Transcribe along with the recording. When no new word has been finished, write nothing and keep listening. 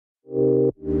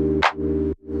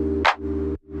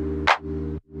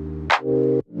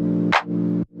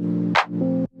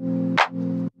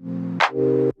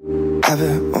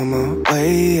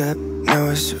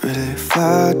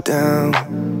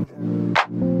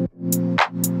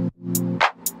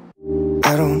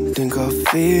I don't think I'll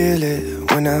feel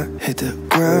it when I hit the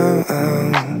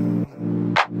ground.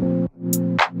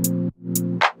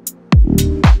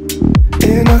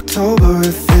 In October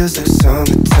it feels like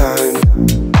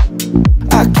summertime.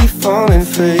 I keep falling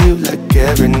for you like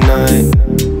every night.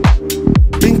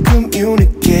 Been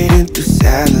communicating through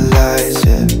satellites,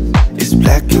 yeah. It's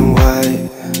black and white.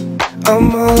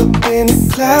 I'm all up in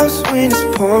the clouds when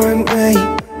it's pouring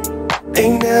rain.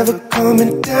 Ain't never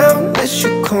coming down unless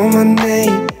you call my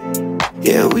name.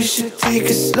 Yeah, we should take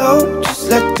it slow, just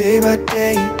like day by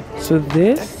day. So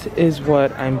this is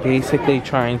what I'm basically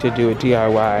trying to do a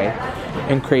DIY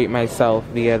and create myself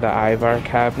via the Ivar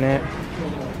cabinet.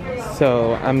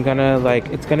 So I'm gonna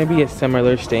it's gonna be a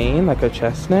similar stain, like a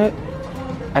chestnut.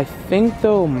 I think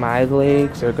though my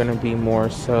legs are gonna be more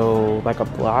so like a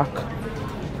block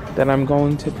that I'm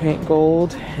going to paint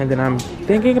gold. And then I'm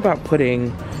thinking about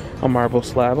putting a marble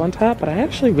slab on top, but I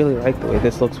actually really like the way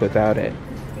this looks without it.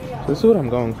 So this is what I'm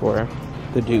going for,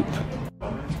 the dupe.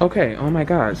 Okay, oh my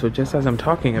god, so just as I'm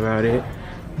talking about it,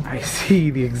 I see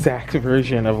the exact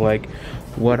version of like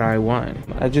what I want.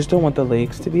 I just don't want the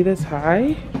legs to be this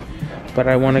high, but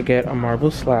I want to get a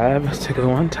marble slab to go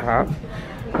on top.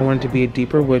 I want it to be a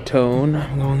deeper wood tone.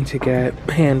 I'm going to get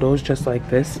handles just like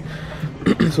this.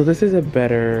 So this is a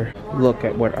better look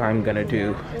at what I'm gonna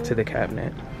do to the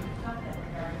cabinet.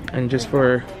 And just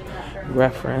for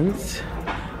reference,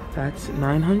 that's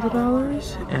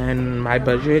 $900 and my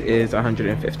budget is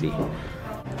 $150.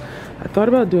 I thought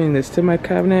about doing this to my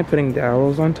cabinet, putting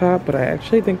dowels on top, but I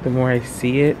actually think the more I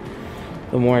see it,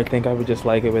 the more I think I would just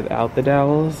like it without the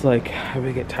dowels. Like, I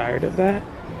would get tired of that.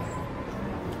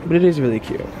 But it is really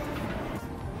cute.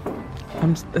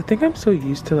 I think I'm so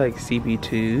used to like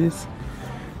CB2s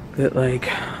that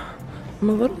like I'm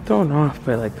a little thrown off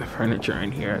by like the furniture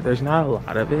in here. There's not a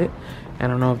lot of it. I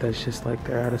don't know if that's just like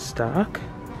they're out of stock,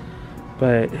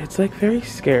 but it's like very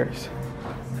scarce.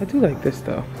 I do like this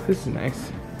though. This is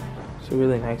nice. It's a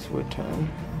really nice wood tone.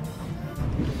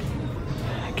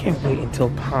 I can't wait until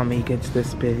Pommy gets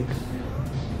this big.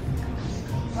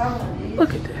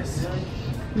 Look at this.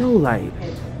 No light.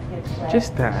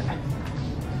 Just that.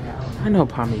 I know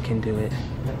Pommy can do it.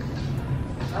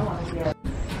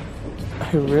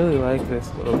 I really like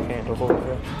this little candle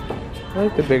holder. I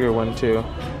like the bigger one too.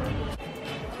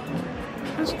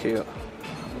 That's cute.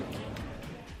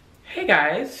 Hey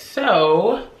guys,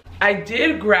 so I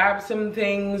did grab some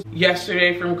things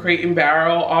yesterday from Crate &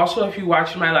 Barrel. Also, if you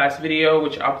watched my last video,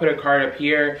 which I'll put a card up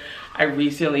here, I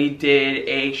recently did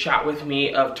a shot with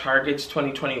me of Target's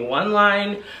 2021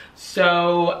 line.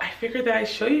 So I figured that I'd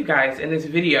show you guys in this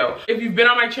video. If you've been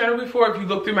on my channel before, if you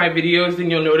look through my videos,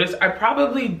 then you'll notice I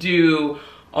probably do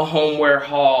a homeware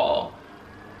haul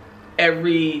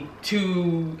every like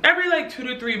 2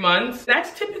 to 3 months.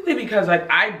 That's typically because like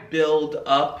I build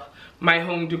up my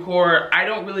home decor. I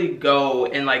don't really go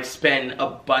and like spend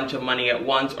a bunch of money at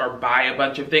once or buy a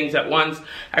bunch of things at once.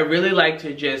 I really like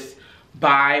to just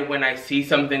buy when I see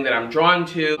something that I'm drawn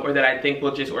to or that I think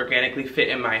will just organically fit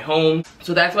in my home.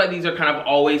 So that's why these are kind of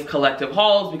always collective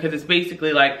hauls, because it's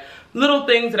basically like little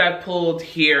things that I've pulled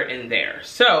here and there.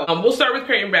 So we'll start with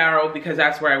Crate & Barrel because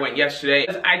that's where I went yesterday.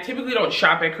 I typically don't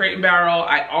shop at Crate & Barrel.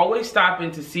 I always stop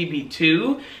into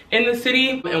CB2 in the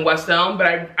city in West Elm, but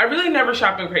I really never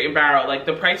shop in Crate & Barrel. Like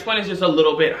the price point is just a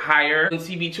little bit higher than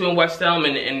CB2 in West Elm,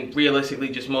 and realistically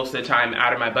just most of the time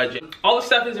out of my budget. All the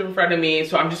stuff is in front of me,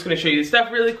 so I'm just gonna show you the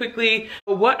stuff really quickly.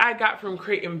 What I got from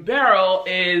Crate & Barrel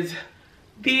is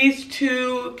these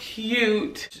two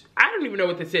cute, I don't even know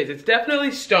what this is. It's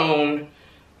definitely stone.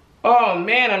 Oh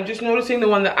man, I'm just noticing the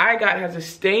one that I got has a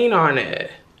stain on it.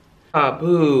 Ah,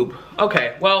 boob.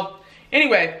 Okay, well,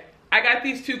 anyway, I got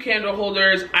these two candle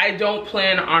holders. I don't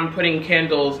plan on putting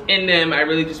candles in them. I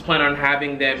really just plan on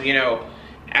having them, you know,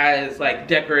 as like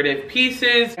decorative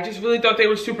pieces. I just really thought they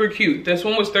were super cute. This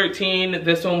one was 13,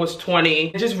 this one was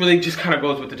 20. It just really just kind of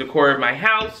goes with the decor of my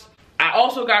house. I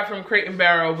also got from Crate &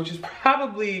 Barrel, which is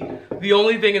probably the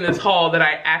only thing in this haul that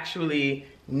I actually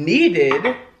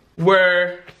needed,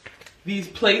 were these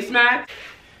placemats.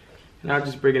 And I'll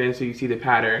just bring it in so you see the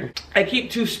pattern. I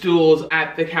keep 2 stools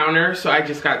at the counter, so I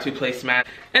just got 2 placemats.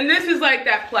 And this is like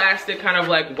that plastic kind of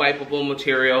like wipeable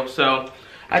material, so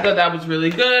I thought that was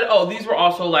really good. Oh, these were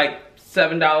also like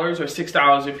 $7 or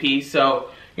 $6 a piece,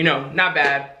 so, you know, not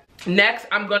bad. Next,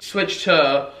 I'm gonna switch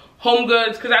to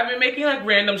HomeGoods, because I've been making like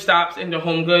random stops into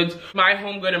HomeGoods. My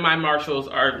HomeGood and my Marshalls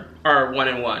are 1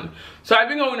 and 1. So I've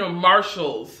been going to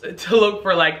Marshalls to look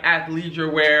for like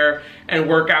athleisure wear and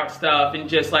workout stuff and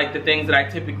just like the things that I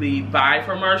typically buy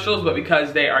from Marshalls, but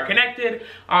because they are connected,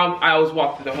 I always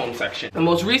walk through the home section. The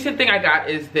most recent thing I got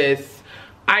is this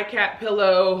iCat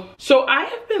pillow. So I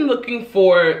have been looking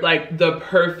for like the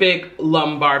perfect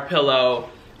lumbar pillow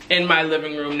in my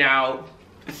living room now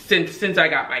since I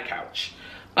got my couch.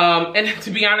 And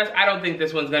to be honest, I don't think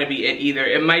this one's gonna be it either.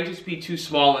 It might just be too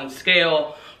small in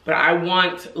scale, but I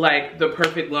want like the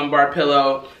perfect lumbar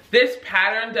pillow. This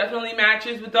pattern definitely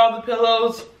matches with all the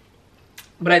pillows,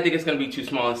 but I think it's gonna be too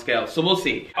small in scale, so we'll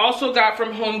see. Also got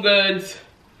from HomeGoods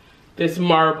this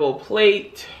marble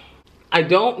plate. I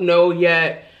don't know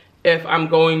yet if I'm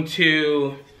going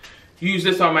to use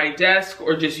this on my desk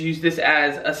or just use this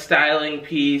as a styling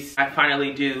piece. I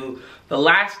finally do the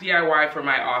last DIY for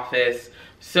my office.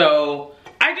 So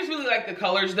I just really like the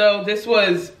colors though. This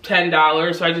was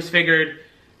 $10, so I just figured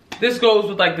this goes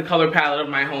with like the color palette of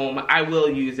my home. I will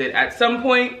use it at some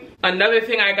point. Another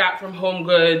thing I got from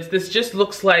HomeGoods, this just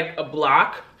looks like a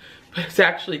block, but it's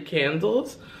actually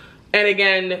candles. And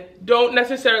again, don't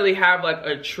necessarily have like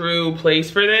a true place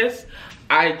for this.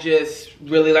 I just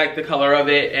really like the color of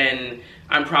it, and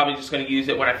I'm probably just gonna use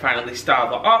it when I finally style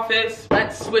the office.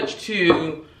 Let's switch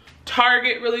to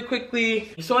Target really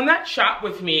quickly. So in that shop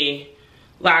with me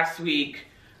last week,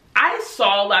 I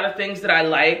saw a lot of things that I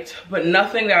liked, but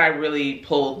nothing that I really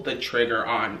pulled the trigger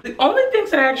on. The only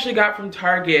things that I actually got from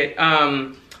Target,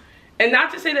 and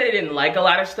not to say that I didn't like a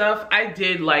lot of stuff, I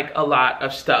did like a lot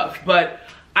of stuff, but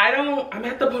I'm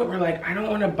at the point where like, I don't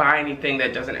want to buy anything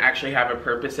that doesn't actually have a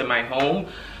purpose in my home.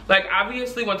 Like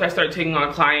obviously once I start taking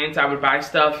on clients, I would buy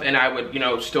stuff and I would, you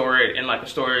know, store it in like a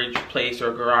storage place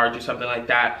or a garage or something like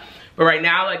that. But right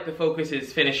now, like the focus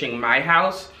is finishing my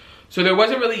house. So there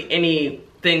wasn't really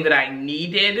anything that I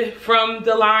needed from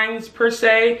the lines per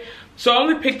se. So I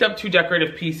only picked up 2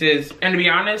 decorative pieces, and to be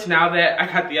honest, now that I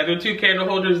got the other 2 candle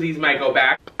holders, these might go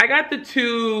back. I got the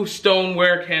 2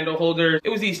 stoneware candle holders. It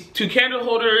was these 2 candle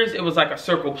holders. It was like a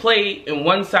circle plate in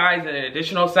one size and an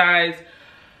additional size.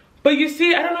 But you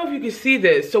see, I don't know if you can see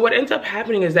this. So what ends up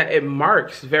happening is that it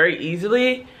marks very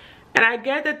easily. And I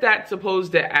get that that's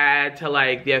supposed to add to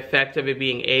like the effect of it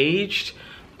being aged,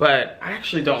 but I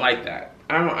actually don't like that.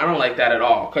 I don't like that at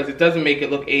all, because it doesn't make it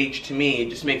look aged to me.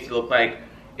 It just makes it look like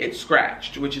it's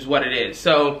scratched, which is what it is.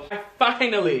 So I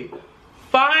finally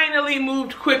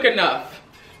moved quick enough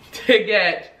to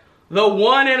get the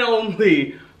one and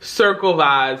only circle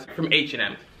vase from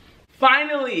H&M.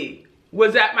 Finally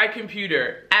was at my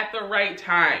computer at the right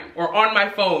time, or on my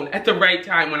phone at the right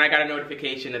time when I got a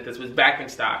notification that this was back in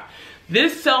stock.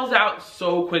 This sells out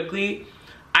so quickly.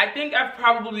 I think I've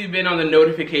probably been on the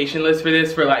notification list for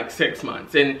this for like 6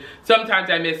 months, and sometimes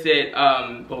I miss it.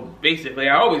 Well, basically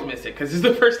I always miss it because this is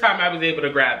the first time I was able to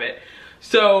grab it.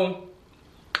 So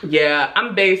yeah,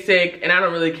 I'm basic and I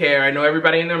don't really care. I know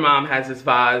everybody and their mom has this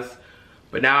vase,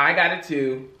 but now I got it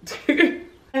too.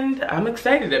 And I'm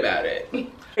excited about it.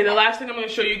 Okay, the last thing I'm gonna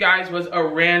show you guys was a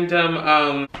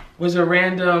random,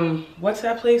 what's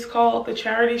that place called? The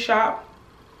charity shop?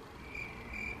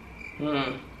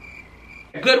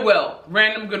 Goodwill,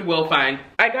 random Goodwill find.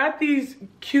 I got these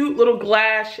cute little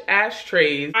glass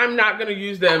ashtrays. I'm not gonna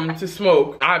use them to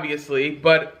smoke, obviously,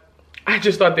 but I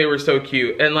just thought they were so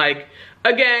cute. And like,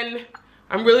 again,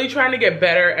 I'm really trying to get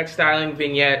better at styling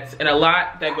vignettes, and a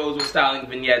lot that goes with styling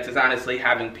vignettes is honestly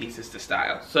having pieces to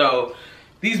style. So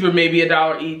these were maybe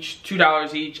 $1 each,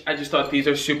 $2 each. I just thought these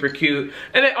are super cute.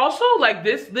 And then also like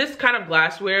this kind of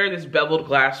glassware, this beveled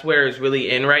glassware is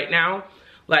really in right now.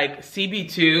 Like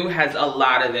CB2 has a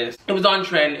lot of this. It was on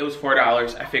trend, it was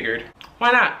 $4, I figured,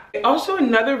 why not? Also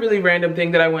another really random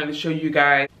thing that I wanted to show you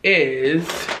guys is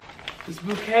this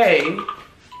bouquet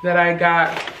that I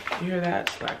got. You hear that?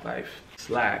 Slack life.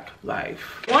 Slack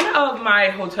life. One of my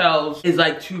hotels is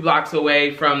like 2 blocks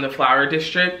away from the flower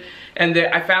district. And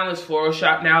I found this floral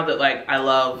shop now that like I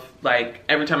love. Like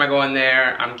every time I go in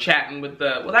there, I'm chatting with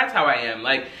well, that's how I am.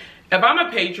 Like if I'm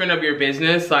a patron of your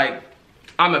business, like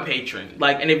I'm a patron.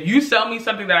 Like, and if you sell me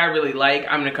something that I really like,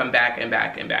 I'm gonna come back and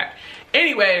back and back.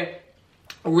 Anyway,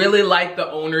 really like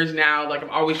the owners now. Like I'm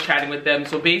always chatting with them.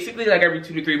 So basically like every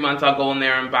 2 to 3 months I'll go in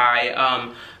there and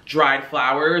buy dried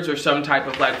flowers or some type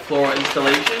of like floral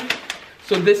installation.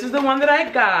 So this is the one that I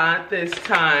got this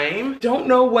time. Don't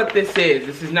know what this is.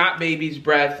 This is not baby's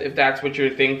breath, if that's what you're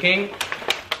thinking.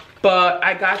 But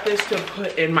I got this to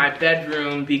put in my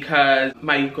bedroom because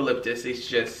my eucalyptus is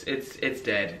just, it's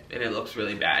dead and it looks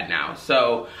really bad now.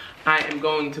 So I am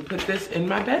going to put this in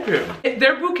my bedroom.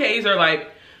 Their bouquets are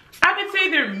like, I would say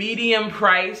they're medium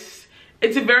price.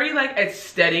 It's a very like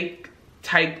aesthetic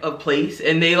type of place,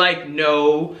 and they like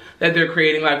know that they're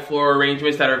creating like floral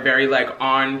arrangements that are very like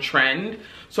on trend.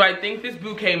 So I think this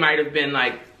bouquet might have been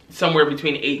like somewhere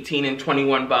between 18 and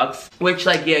 21 bucks, which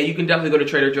like, yeah, you can definitely go to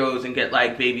Trader Joe's and get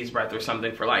like baby's breath or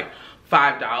something for like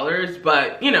 $5,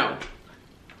 but you know,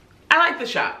 I like to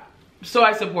shop, so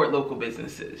I support local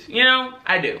businesses, you know,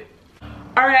 I do.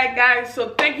 All right guys,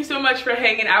 so thank you so much for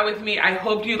hanging out with me. I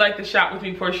hope you like the shop with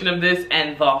me portion of this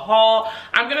and the haul.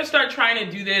 I'm gonna start trying to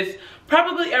do this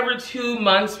probably every 2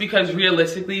 months, because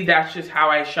realistically that's just how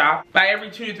I shop. By every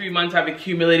 2 to 3 months I've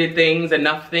accumulated things,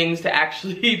 enough things to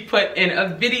actually put in a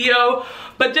video.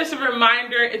 But just a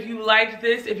reminder, if you liked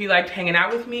this, if you liked hanging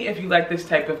out with me, if you like this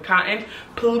type of content,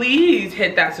 please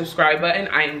hit that subscribe button.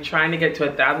 I am trying to get to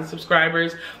 1,000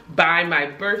 subscribers by my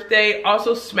birthday.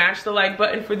 Also smash the like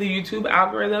button for the YouTube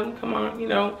algorithm. Come on, you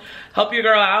know, help your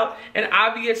girl out. And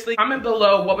obviously comment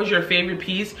below what was your favorite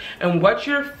piece and what's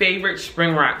your favorite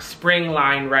spring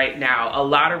line right now. A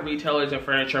lot of retailers and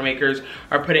furniture makers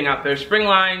are putting out their spring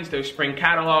lines, their spring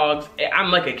catalogs. I'm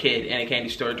like a kid in a candy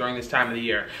store during this time of the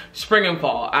year. Spring and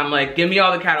fall. I'm like, give me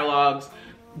all the catalogs,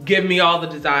 give me all the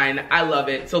design. I love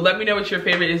it. So let me know what your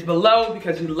favorite is below,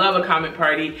 because we love a comment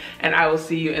party, and I will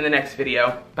see you in the next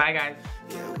video. Bye guys.